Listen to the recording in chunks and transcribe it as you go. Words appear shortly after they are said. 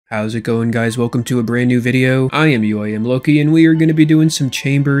How's it going, guys? Welcome to a brand new video. I am UIM Loki, and we are going to be doing some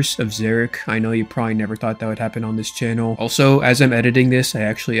Chambers of Xeric. I know you probably never thought that would happen on this channel. Also, as I'm editing this, I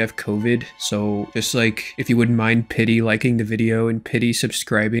actually have COVID, so just like, if you wouldn't mind pity liking the video and pity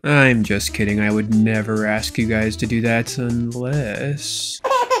subscribing. I'm just kidding. I would never ask you guys to do that unless...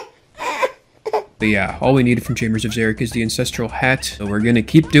 But yeah, all we needed from Chambers of Xeric is the Ancestral hat, so we're gonna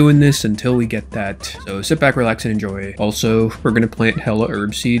keep doing this until we get that. So sit back, relax, and enjoy. Also, we're gonna plant hella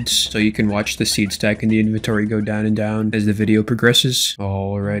herb seeds, so you can watch the seed stack in the inventory go down and down as the video progresses.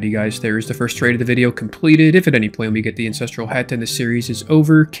 Alrighty guys, there is the first trade of the video completed. If at any point we get the Ancestral hat and the series is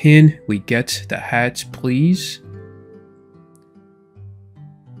over, can we get the hat, please?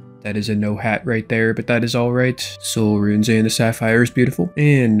 That is a no hat right there, but that is alright. Soul runes and the sapphire is beautiful.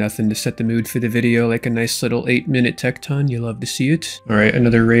 And nothing to set the mood for the video like a nice little 8-minute tecton. You love to see it. Alright,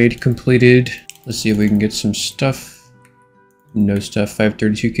 another raid completed. Let's see if we can get some stuff. No stuff,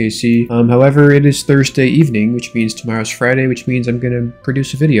 532 KC. However, it is Thursday evening, which means tomorrow's Friday, which means I'm gonna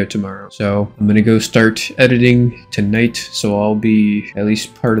produce a video tomorrow. So I'm gonna go start editing tonight, so I'll be at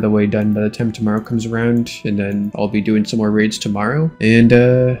least part of the way done by the time tomorrow comes around, and then I'll be doing some more raids tomorrow.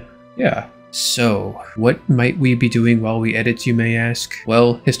 And yeah. So, what might we be doing while we edit, you may ask?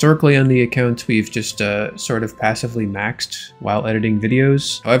 Well, historically on the account, we've just sort of passively maxed while editing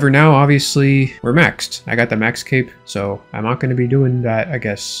videos. However, now, obviously, we're maxed. I got the max cape, so I'm not going to be doing that, I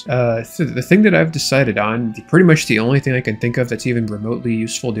guess. The thing that I've decided on, pretty much the only thing I can think of that's even remotely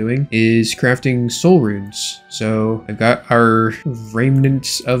useful doing, is crafting soul runes. So, I've got our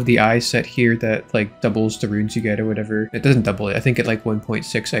Remnants of the Eye set here that, like, doubles the runes you get or whatever. It doesn't double it. I think it, like,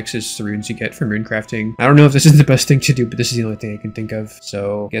 1.6x's the runes you get from rune crafting. I don't know if this is the best thing to do, but this is the only thing I can think of.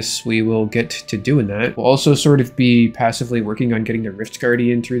 So I guess we will get to doing that. We'll also sort of be passively working on getting the Rift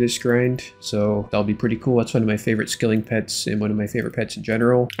Guardian through this grind. So that'll be pretty cool. That's one of my favorite skilling pets and one of my favorite pets in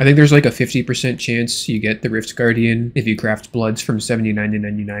general. I think there's like a 50% chance you get the Rift Guardian if you craft bloods from 79 to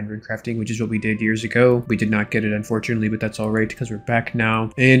 99 rune crafting, which is what we did years ago. We did not get it, unfortunately, but that's all right because we're back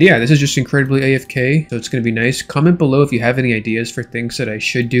now. And yeah, this is just incredibly AFK, so it's going to be nice. Comment below if you have any ideas for things that I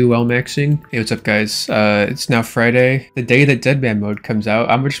should do while maxing. Hey, what's up, guys? It's now Friday, the day that Deadman mode comes out.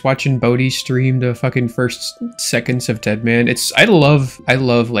 I'm just watching Bodhi stream the fucking first seconds of Deadman. I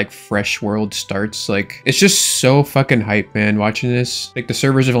love like fresh world starts. Like, it's just so fucking hype, man, watching this. Like, the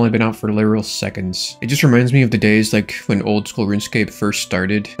servers have only been out for literal seconds. It just reminds me of the days like when old school RuneScape first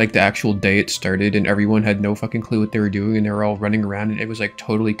started, like the actual day it started, and everyone had no fucking clue what they were doing, and they were all running around, and it was like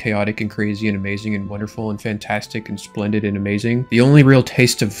totally chaotic and crazy and amazing and wonderful and fantastic and splendid and amazing. The only real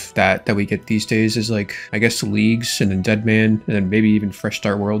taste of that we get these days is like, I guess, Leagues and then Deadman and then maybe even Fresh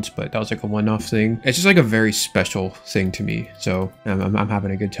Start Worlds, but that was like a one-off thing. It's just like a very special thing to me, so I'm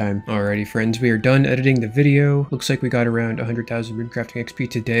having a good time. Alrighty, friends, we are done editing the video. Looks like we got around 100,000 runecrafting XP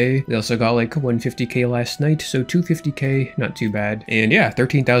today. We also got like 150k last night, so 250k, not too bad. And yeah,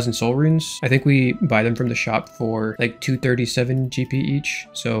 13,000 soul runes. I think we buy them from the shop for like 237 GP each,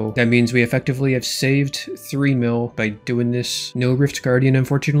 so that means we effectively have saved 3 mil by doing this. No Rift Guardian,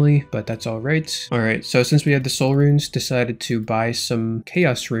 unfortunately, but that's all right. Alright, so since we had the soul runes, decided to buy some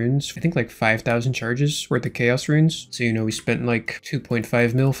chaos runes. I think like 5,000 charges worth of chaos runes. So, you know, we spent like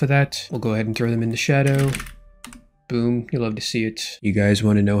 2.5 mil for that. We'll go ahead and throw them in the shadow. Boom, you love to see it. You guys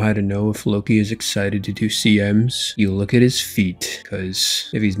want to know if Loki is excited to do CMs? You look at his feet, because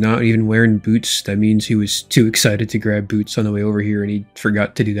if he's not even wearing boots, that means he was too excited to grab boots on the way over here and he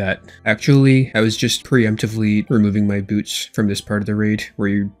forgot to do that. Actually, I was just preemptively removing my boots from this part of the raid where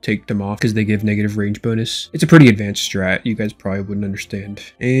you take them off because they give negative range bonus. It's a pretty advanced strat, you guys probably wouldn't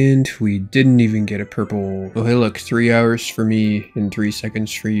understand. And we didn't even get a purple. Oh hey look, 3 hours for me and 3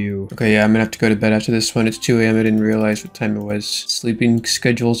 seconds for you. Okay, yeah, I'm gonna have to go to bed after this one. It's 2 AM, I didn't realize what time it was. Sleeping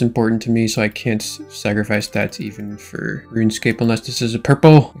schedule is important to me, so I can't sacrifice that even for RuneScape unless this is a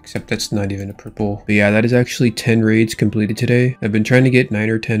purple, except that's not even a purple. But yeah, that is actually 10 raids completed today. I've been trying to get 9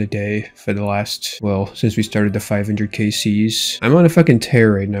 or 10 a day for the last, well, since we started the 500 KCs. I'm on a fucking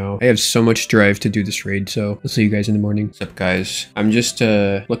tear right now. I have so much drive to do this raid, so I'll see you guys in the morning. What's up, guys? I'm just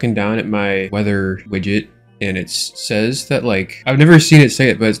looking down at my weather widget, and it says that, like, I've never seen it say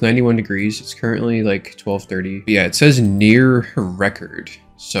it, but it's 91 degrees. It's currently like 12:30. But yeah, it says near record.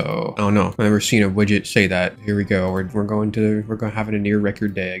 So I don't know. I've never seen a widget say that. Here we go. We're going having a near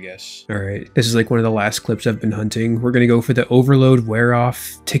record day, I guess. All right. This is like one of the last clips I've been hunting. We're gonna go for the overload wear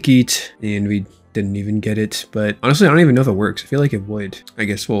off ticket, and we didn't even get it, but honestly, I don't even know if it works. I feel like it would. I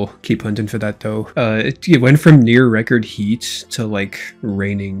guess we'll keep hunting for that though. It went from near record heat to like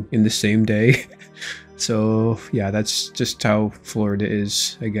raining in the same day. So yeah, that's just how Florida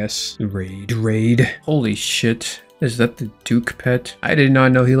is, I guess. Raid. Holy shit. Is that the Duke pet? I did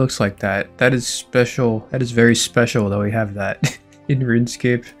not know he looks like that. That is special. That is very special that we have that in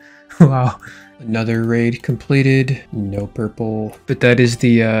RuneScape. Wow. Another raid completed. No purple. But that is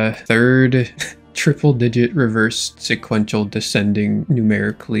the third triple digit reverse sequential descending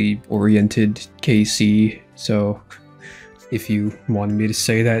numerically oriented KC. So if you wanted me to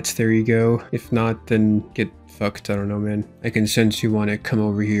say that, there you go. If not, then get fucked. I don't know, man. I can sense you want to come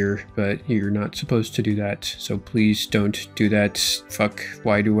over here, but you're not supposed to do that. So please don't do that. Fuck.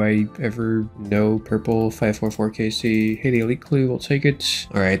 Why do I ever know? Purple 544 KC. Hey, the elite clue, we'll take it.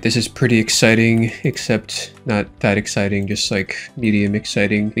 All right, this is pretty exciting, except not that exciting, just like medium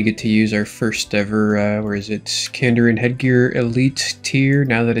exciting. We get to use our first ever, where is it? Kandarin headgear elite tier.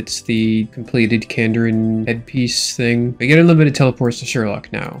 Now that it's the completed Kandarin headpiece thing, we get unlimited teleports to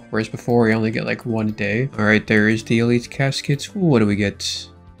Sherlock now, whereas before we only get like one a day. All right, there is the elite caskets. Ooh, what do we get?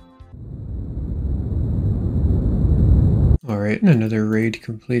 All right, another raid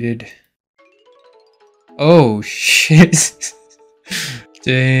completed. Oh shit.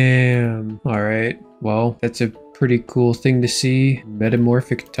 Damn. All right, well, that's a pretty cool thing to see.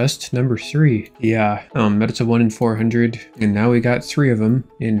 Metamorphic dust number 3. Yeah, that's a 1 in 400, and now we got 3 of them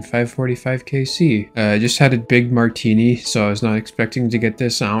in 545 KC. I just had a big martini, so I was not expecting to get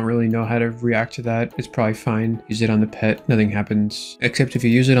this. I don't really know how to react to that. It's probably fine. Use it on the pet, nothing happens. Except if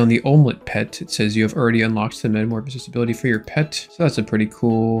you use it on the omelet pet, it says you have already unlocked the metamorphosis ability for your pet. So that's a pretty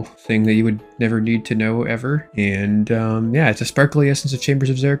cool thing that you would never need to know ever. And yeah, it's a sparkly essence of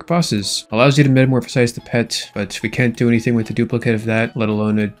Chambers of Xeric bosses. Allows you to metamorphosize the pet, but we can't do anything with the duplicate of that, let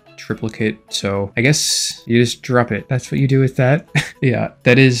alone a triplicate. So I guess you just drop it. That's what you do with that. Yeah,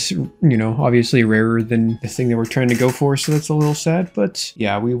 that is, you know, obviously rarer than the thing that we're trying to go for, so that's a little sad, but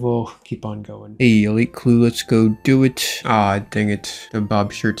yeah, we will keep on going. Hey, elite clue, let's go do it. Ah, dang it. The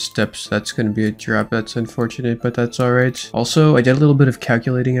Bob shirt steps, that's gonna be a drop. That's unfortunate, but that's all right. Also, I did a little bit of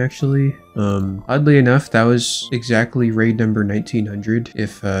calculating actually. Oddly enough, that was exactly raid number 1900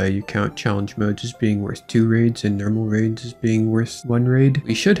 if you count challenge modes as being worth 2 raids and normal raids as being worth 1 raid.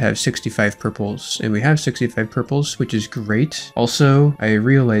 We should have 65 purples, and we have 65 purples, which is great. Also, I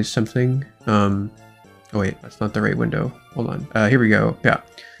realized something. Oh wait, that's not the right window. Hold on. Here we go. Yeah.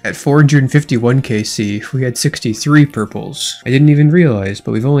 At 451 KC, we had 63 purples. I didn't even realize,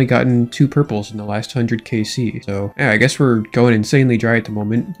 but we've only gotten 2 purples in the last 100 KC. So yeah, I guess we're going insanely dry at the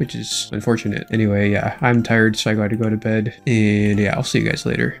moment, which is unfortunate. Anyway, yeah, I'm tired, so I gotta go to bed. And yeah, I'll see you guys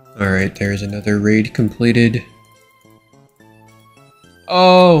later. All right, there's another raid completed.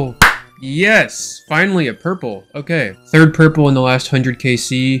 Oh, yes, finally a purple. Okay, 3rd purple in the last 100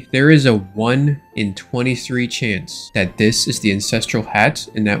 KC. There is a 1 in 23 chance that this is the Ancestral hat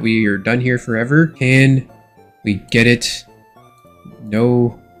and that we are done here forever. Can we get it?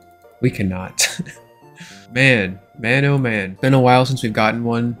 No, we cannot. Man, oh man. Been a while since we've gotten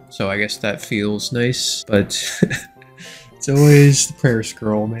one, so I guess that feels nice, but it's always the prayer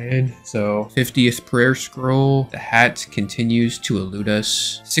scroll, man. So 50th prayer scroll. The hat continues to elude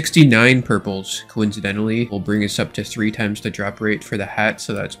us. 69 purples, coincidentally, will bring us up to 3 times the drop rate for the hat,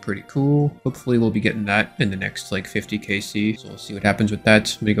 so that's pretty cool. Hopefully we'll be getting that in the next like 50 KC, so we'll see what happens with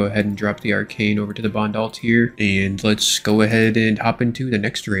that. Let me go ahead and drop the arcane over to the Bondalt here, and let's go ahead and hop into the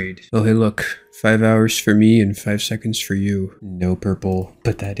next raid. Oh hey look. 5 hours for me and 5 seconds for you. No purple,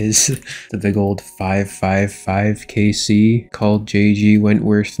 but that is the big old 555 KC. Call JG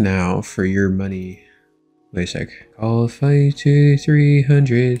Wentworth now for your money. Wait a sec. Call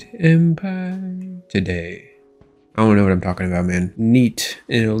 52300 Empire today. I don't know what I'm talking about, man. Neat.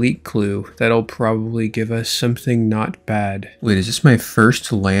 An elite clue. That'll probably give us something not bad. Wait, is this my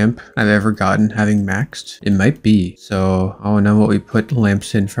first lamp I've ever gotten having maxed? It might be. So I don't know what we put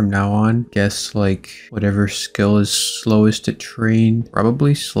lamps in from now on. Guess like whatever skill is slowest to train.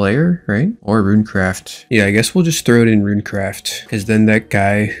 Probably Slayer, right? Or Runecraft. Yeah, I guess we'll just throw it in Runecraft. Because then that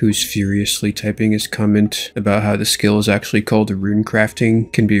guy who's furiously typing his comment about how the skill is actually called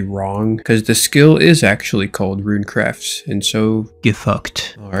Runecrafting can be wrong. Because the skill is actually called Runecrafting. Crafts, and so get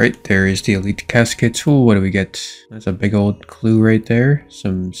fucked. All right, there is the elite caskets. Ooh, what do we get? That's a big old clue right there.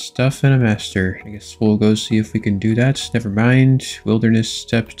 Some stuff and a master. I guess we'll go see if we can do that. Never mind. Wilderness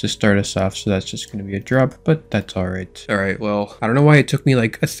steps to start us off, so that's just gonna be a drop, but that's all right. All right, well, I don't know why it took me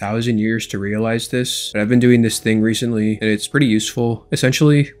like 1,000 years to realize this, but I've been doing this thing recently, and it's pretty useful.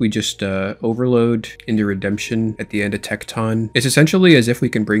 Essentially, we just overload into redemption at the end of Tecton. It's essentially as if we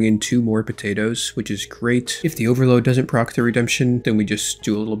can bring in 2 more potatoes, which is great. If the overload doesn't proc the redemption, then we just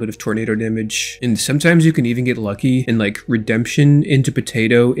do a little bit of tornado damage. And sometimes you can even get lucky and like redemption into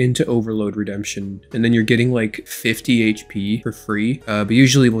potato into overload redemption. And then you're getting like 50 HP for free. But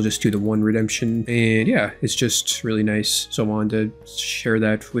usually we'll just do the one redemption. And yeah, it's just really nice. So I wanted to share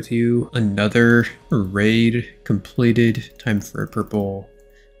that with you. Another raid completed. Time for a purple.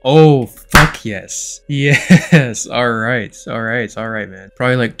 Oh, fuck yes. Yes. All right, man.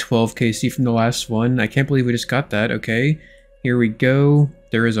 Probably like 12 KC from the last one. I can't believe we just got that. Okay, here we go.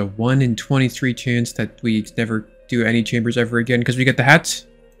 There is a 1 in 23 chance that we never do any chambers ever again because we get the hat.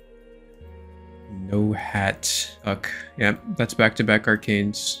 No hat. Fuck. Yeah, that's back-to-back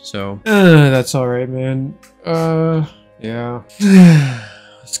arcanes. So, that's all right, man. Yeah.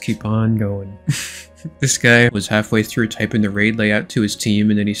 Let's keep on going. This guy was halfway through typing the raid layout to his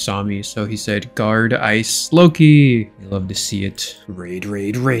team and then he saw me, so he said, "Guard Ice Loki." I love to see it. Raid,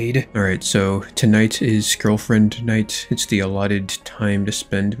 raid, raid. Alright, so tonight is girlfriend night. It's the allotted time to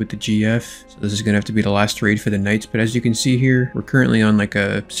spend with the GF. So this is gonna have to be the last raid for the night, but as you can see here, we're currently on like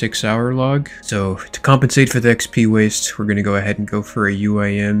a 6-hour log. So to compensate for the XP waste, we're gonna go ahead and go for a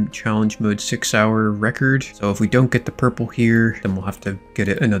UIM challenge mode 6-hour record. So if we don't get the purple here, then we'll have to get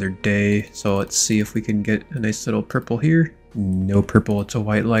it another day. So let's see if we can get a nice little purple here. No purple, it's a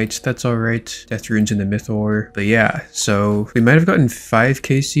white light. That's alright. Death runes in the Mythor. But yeah, so we might have gotten 5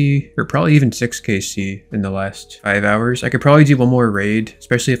 KC, or probably even 6 KC in the last 5 hours. I could probably do one more raid,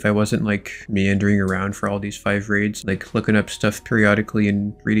 especially if I wasn't like meandering around for all these 5 raids, like looking up stuff periodically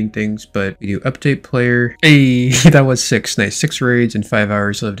and reading things. But we do update player. Hey, that was 6. Nice. 6 raids in 5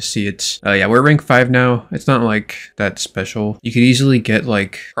 hours. Love to see it. Yeah, we're rank 5 now. It's not like that special. You could easily get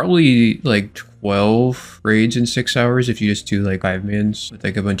like, probably like 12 raids in 6 hours if you just do like 5-mans with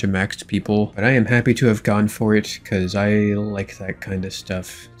like a bunch of maxed people. But I am happy to have gone for it because I like that kind of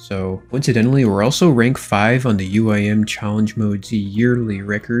stuff. So coincidentally, we're also rank 5 on the UIM challenge modes yearly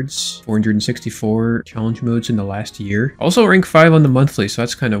records. 464 challenge modes in the last year. Also rank 5 on the monthly, so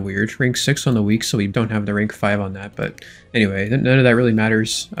that's kind of weird. Rank 6 on the week, so we don't have the rank 5 on that. But anyway, none of that really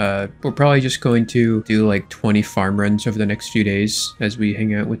matters. We're probably just going to do like 20 farm runs over the next few days as we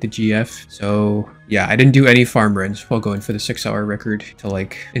hang out with the GF. So yeah, I didn't do any farm runs while going for the 6-hour record to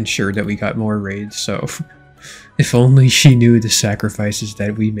like ensure that we got more raids. So if only she knew the sacrifices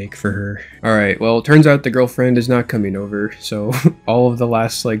that we make for her. Alright, well, it turns out the girlfriend is not coming over, so all of the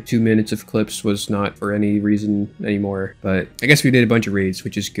last like 2 minutes of clips was not for any reason anymore. But I guess we did a bunch of raids,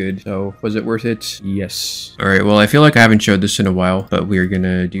 which is good. So was it worth it? Yes. Alright, well, I feel like I haven't showed this in a while, but we're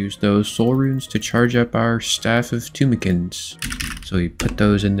gonna use those soul runes to charge up our staff of Tumikins. So we put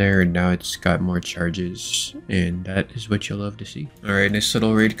those in there and now it's got more charges, and that is what you'll love to see. Alright, nice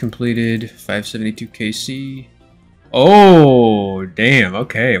little raid completed. 572 KC. Oh, damn.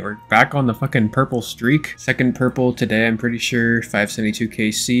 Okay, we're back on the fucking purple streak. Second purple today, I'm pretty sure. 572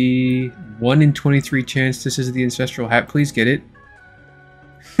 KC. 1 in 23 chance this is the Ancestral hat. Please get it.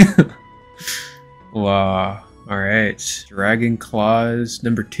 Wow. Alright. Dragon Claws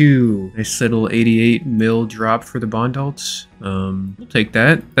number 2. Nice little 88 mil drop for the Bond alts. We'll take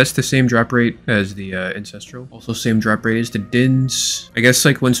that. That's the same drop rate as the Ancestral. Also same drop rate as the Dins. I guess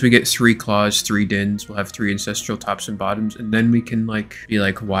like once we get 3 claws, 3 Dins, we'll have 3 Ancestral tops and bottoms, and then we can like be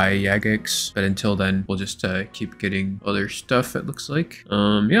like Y Jagex. But until then, we'll just keep getting other stuff, it looks like.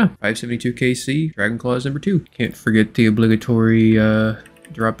 Yeah, 572 KC, Dragon Claws number 2. Can't forget the obligatory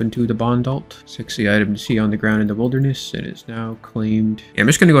drop into the Bond alt. Sexy item to see on the ground in the wilderness. It is now claimed. Yeah, I'm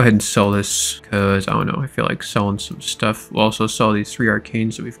just gonna go ahead and sell this because I don't know, I feel like selling some stuff. We'll also sell these 3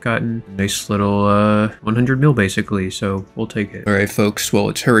 arcanes that we've gotten. Nice little 100 mil basically, so we'll take it. Alright folks, well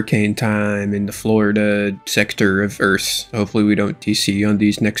it's hurricane time in the Florida sector of Earth. Hopefully we don't DC on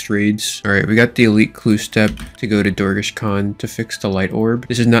these next raids. Alright, we got the elite clue step to go to Dorgish Khan to fix the light orb.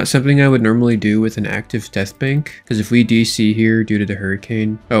 This is not something I would normally do with an active death bank, because if we DC here due to the hurricane.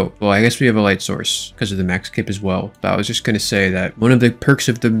 Oh, well, I guess we have a light source because of the max cape as well. But I was just going to say that one of the perks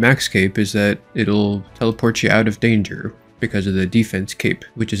of the max cape is that it'll teleport you out of danger because of the defense cape,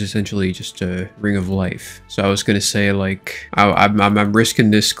 which is essentially just a ring of life. So I was gonna say like, I'm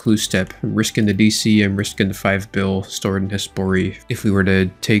risking this clue step, I'm risking the DC, I'm risking the 5 bill stored in Hespori if we were to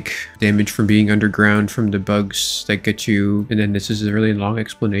take damage from being underground from the bugs that get you. And then this is a really long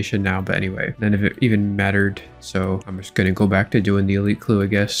explanation now, but anyway, none of it even mattered. So I'm just gonna go back to doing the elite clue, I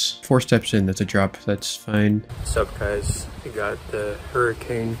guess. 4 steps in, that's a drop, that's fine. What's up guys? We got the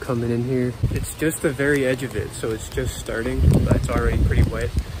hurricane coming in here. It's just the very edge of it, so it's just starting, but it's already pretty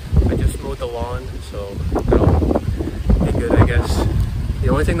wet. I just mowed the lawn, so that'll be good, I guess. The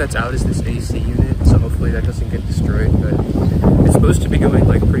only thing that's out is this AC unit, so hopefully that doesn't get destroyed, but it's supposed to be going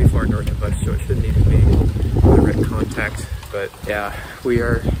like pretty far north of us, so it shouldn't even be the red contact. But yeah, we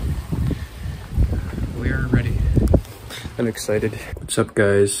are ready. I'm excited. What's up,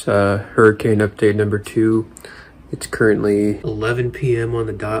 guys? Hurricane update number 2. It's currently 11 p.m. on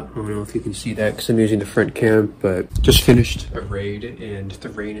the dot. I don't know if you can see that because I'm using the front cam, but just finished a raid and the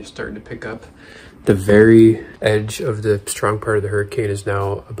rain is starting to pick up. The very edge of the strong part of the hurricane is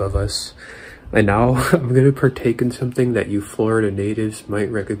now above us. And now I'm gonna partake in something that you Florida natives might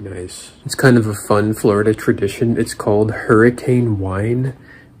recognize. It's kind of a fun Florida tradition. It's called hurricane wine.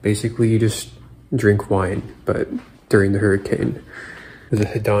 Basically, you just drink wine, but during the hurricane. The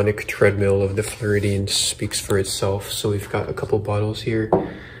hedonic treadmill of the Floridians speaks for itself. So we've got a couple bottles here.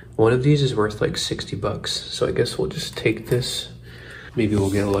 One of these is worth like 60 bucks. So I guess we'll just take this. Maybe we'll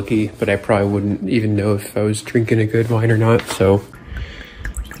get lucky, but I probably wouldn't even know if I was drinking a good wine or not. So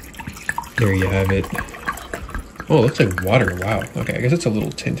there you have it. Oh, it looks like water. Wow. Okay, I guess it's a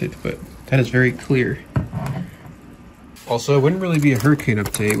little tinted, but that is very clear. Also, it wouldn't really be a hurricane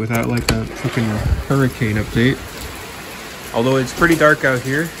update without like a freaking hurricane update. Although it's pretty dark out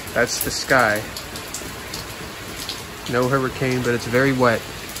here, that's the sky. No hurricane, but it's very wet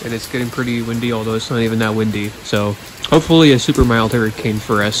and it's getting pretty windy, although it's not even that windy. So hopefully a super mild hurricane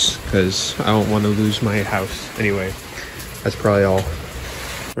for us, because I don't want to lose my house. Anyway, that's probably all.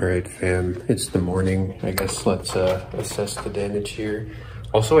 All right, fam, it's the morning. I guess let's assess the damage here.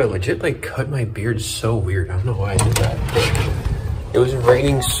 Also, I legit like cut my beard so weird. I don't know why I did that. It was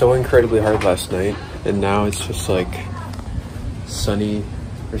raining so incredibly hard last night, and now it's just like sunny.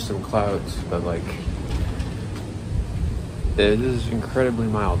 There's some clouds, but like it is incredibly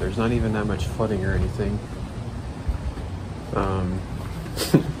mild. There's not even that much flooding or anything.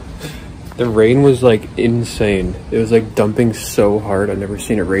 The rain was like insane. It was like dumping so hard. I've never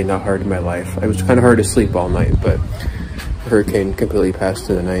seen it rain that hard in my life. It was kind of hard to sleep all night, but the hurricane completely passed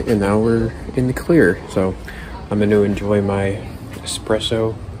in the night, and now we're in the clear. So I'm going to enjoy my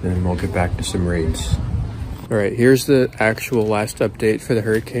espresso, and then we'll get back to some raids. All right, here's the actual last update for the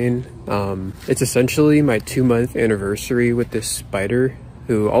hurricane. It's essentially my 2-month anniversary with this spider,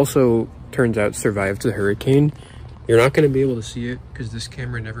 who also turns out survived the hurricane. You're not going to be able to see it because this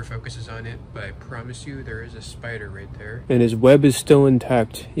camera never focuses on it, but I promise you there is a spider right there. And his web is still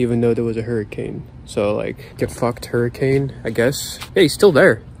intact, even though there was a hurricane. So like, get fucked hurricane, I guess. Yeah, he's still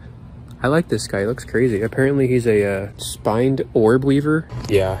there. I like this guy, he looks crazy. Apparently he's a spined orb weaver.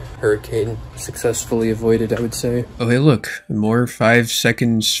 Yeah, hurricane successfully avoided, I would say. Oh hey look, more 5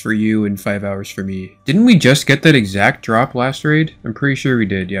 seconds for you and 5 hours for me. Didn't we just get that exact drop last raid? I'm pretty sure we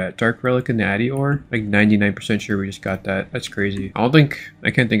did, yeah. Dark Relic and the Addy Ore. Like 99% sure we just got that. That's crazy. I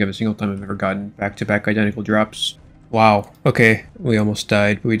can't think of a single time I've ever gotten back-to-back identical drops. Wow. Okay, we almost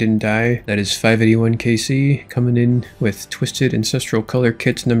died, but we didn't die. That is 581 KC coming in with Twisted Ancestral Color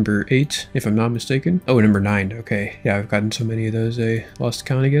Kit number 8, if I'm not mistaken. Oh, number 9. Okay. Yeah, I've gotten so many of those, I lost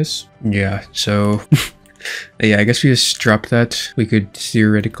count, I guess. Yeah, so yeah, I guess we just dropped that. We could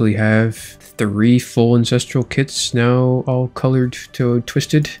theoretically have 3 full ancestral kits now all colored to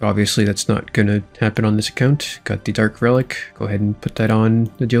Twisted. Obviously that's not gonna happen on this account. Got the Dark Relic. Go ahead and put that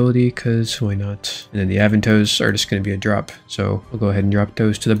on Agility, because why not? And then the Aventos are just gonna be a drop. So we'll go ahead and drop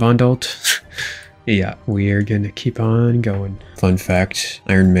those to the Bond Alt. Yeah, we are gonna keep on going. Fun fact,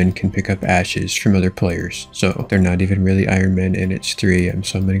 Iron Men can pick up ashes from other players, so they're not even really Iron Men, and it's 3 AM,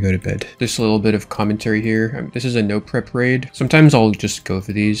 so I'm gonna go to bed. Just a little bit of commentary here. This is a no prep raid. Sometimes I'll just go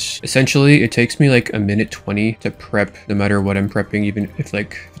for these. Essentially, it takes me like a minute 20 to prep, no matter what I'm prepping. Even if it's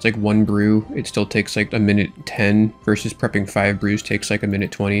like 1 brew, it still takes like a minute 10 versus prepping 5 brews takes like a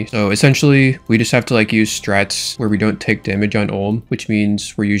minute 20. So essentially, we just have to like use strats where we don't take damage on Ulm, which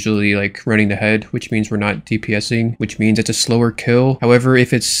means we're usually like running the head, which means we're not DPSing, which means it's a slower kill. However,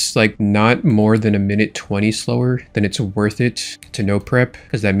 if it's like not more than a minute 20 slower, then it's worth it to no prep,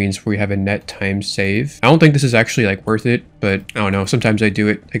 because that means we have a net time save. I don't think this is actually like worth it, but I don't know. Sometimes I do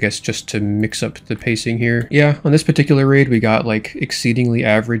it, I guess, just to mix up the pacing here. Yeah, on this particular raid, we got like exceedingly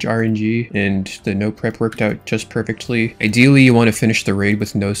average RNG, and the no prep worked out just perfectly. Ideally, you want to finish the raid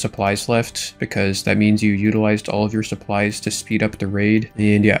with no supplies left, because that means you utilized all of your supplies to speed up the raid.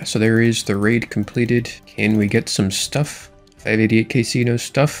 And yeah, so there is the raid completed. Can we get some stuff? 588 KC, no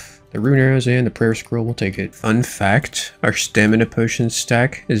stuff. The rune arrows and the prayer scroll, will take it. Fun fact, our stamina potion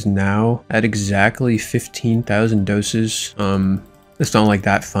stack is now at exactly 15,000 doses. It's not like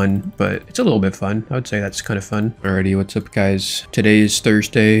that fun, but it's a little bit fun. I would say that's kind of fun. Alrighty, what's up guys? Today is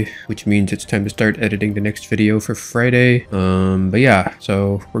Thursday, which means it's time to start editing the next video for Friday. But yeah,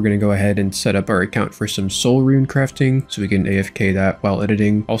 so we're gonna go ahead and set up our account for some soul rune crafting so we can AFK that while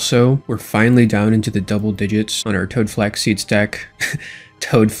editing. Also, we're finally down into the double digits on our toad flax seed stack.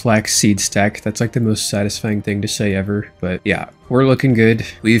 toad flax seed stack. That's like the most satisfying thing to say ever. But yeah, we're looking good.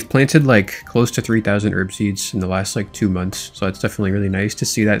 We've planted like close to 3,000 herb seeds in the last like 2 months. So it's definitely really nice to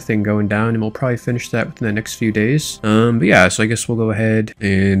see that thing going down, and we'll probably finish that within the next few days. But yeah, so I guess we'll go ahead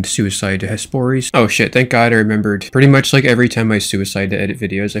and suicide to Hesperies. Oh shit, thank God I remembered. Pretty much like every time I suicide to edit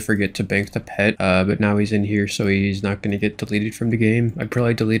videos, I forget to bank the pet. But now he's in here, so he's not going to get deleted from the game. I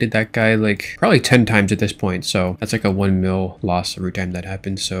probably deleted that guy like probably 10 times at this point. So that's like a 1 mil loss every time that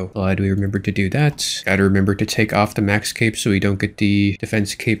happens. So glad we remembered to do that. Gotta remember to take off the max cape so we don't get the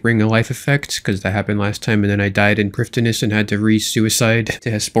defense cape ring of life effect, because that happened last time, and then I died in Prifddinas and had to re-suicide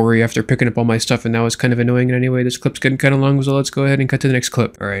to Hesperia after picking up all my stuff, and that was kind of annoying. And anyway, this clip's getting kind of long, so let's go ahead and cut to the next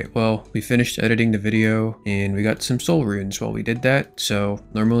clip. Alright, well, we finished editing the video, and we got some soul runes while we did that. So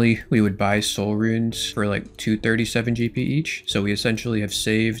normally we would buy soul runes for like 237 GP each, so we essentially have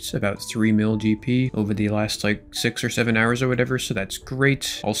saved about 3 mil GP over the last like 6 or 7 hours or whatever, so that's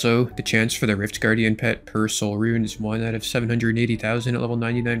great. Also, the chance for the Rift Guardian pet per soul rune is 1 out of 780,000 at level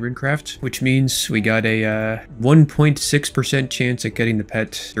 99 runecraft, which means we got a 1.6% chance at getting the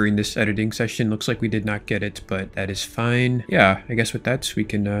pet during this editing session. Looks like we did not get it, but that is fine. Yeah, I guess with that, we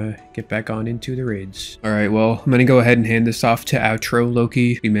can get back on into the raids. Alright, well, I'm gonna go ahead and hand this off to Outro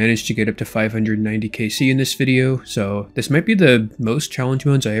Loki. We managed to get up to 590 KC in this video, so this might be the most challenge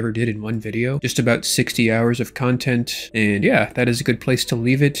modes I ever did in one video. Just about 60 hours of content, and yeah, that is a good place to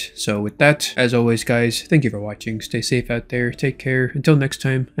leave it. So with that, as always guys, thank you for watching. Stay safe out there, take care. Until next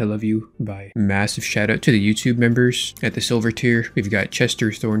time, I love you, bye. Massive shout out to the YouTube members. At the silver tier, we've got Chester,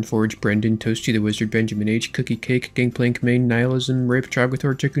 Thornforge, Brendan, Toasty the Wizard, Benjamin H, Cookie Cake, Gangplank, Main, Nihilism, Rape,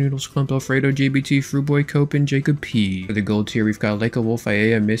 Trogothor, Chicken Noodles, Clump, Alfredo, JBT, Fruboy, Cope, and Jacob P. For the gold tier, we've got Leica Wolf,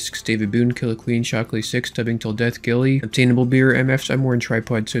 Iea, Misks, David Boone, Killer Queen, Shockley 6, Tubbing Till Death, Gilly, Obtainable Beer, MFs, I'm Warren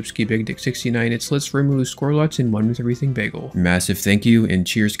Tripod, Soapski, Big Dick 69, It's Let's Rimulu, Scorlots, and One with Everything Bagel. Massive thank you, and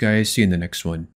cheers guys, see you in the next one.